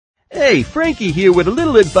Hey, Frankie here with a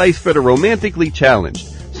little advice for the romantically challenged.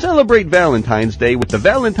 Celebrate Valentine's Day with the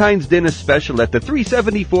Valentine's Dinner Special at the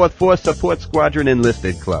 374th Force Support Squadron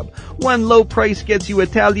Enlisted Club. One low price gets you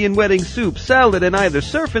Italian wedding soup, salad, and either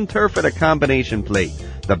surf and turf at a combination plate.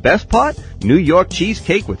 The best part? New York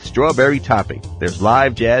cheesecake with strawberry topping. There's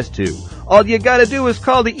live jazz too. All you gotta do is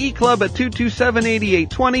call the E-Club at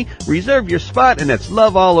 227-8820, reserve your spot, and it's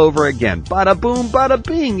love all over again. Bada boom, bada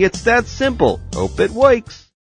bing. It's that simple. Hope it works.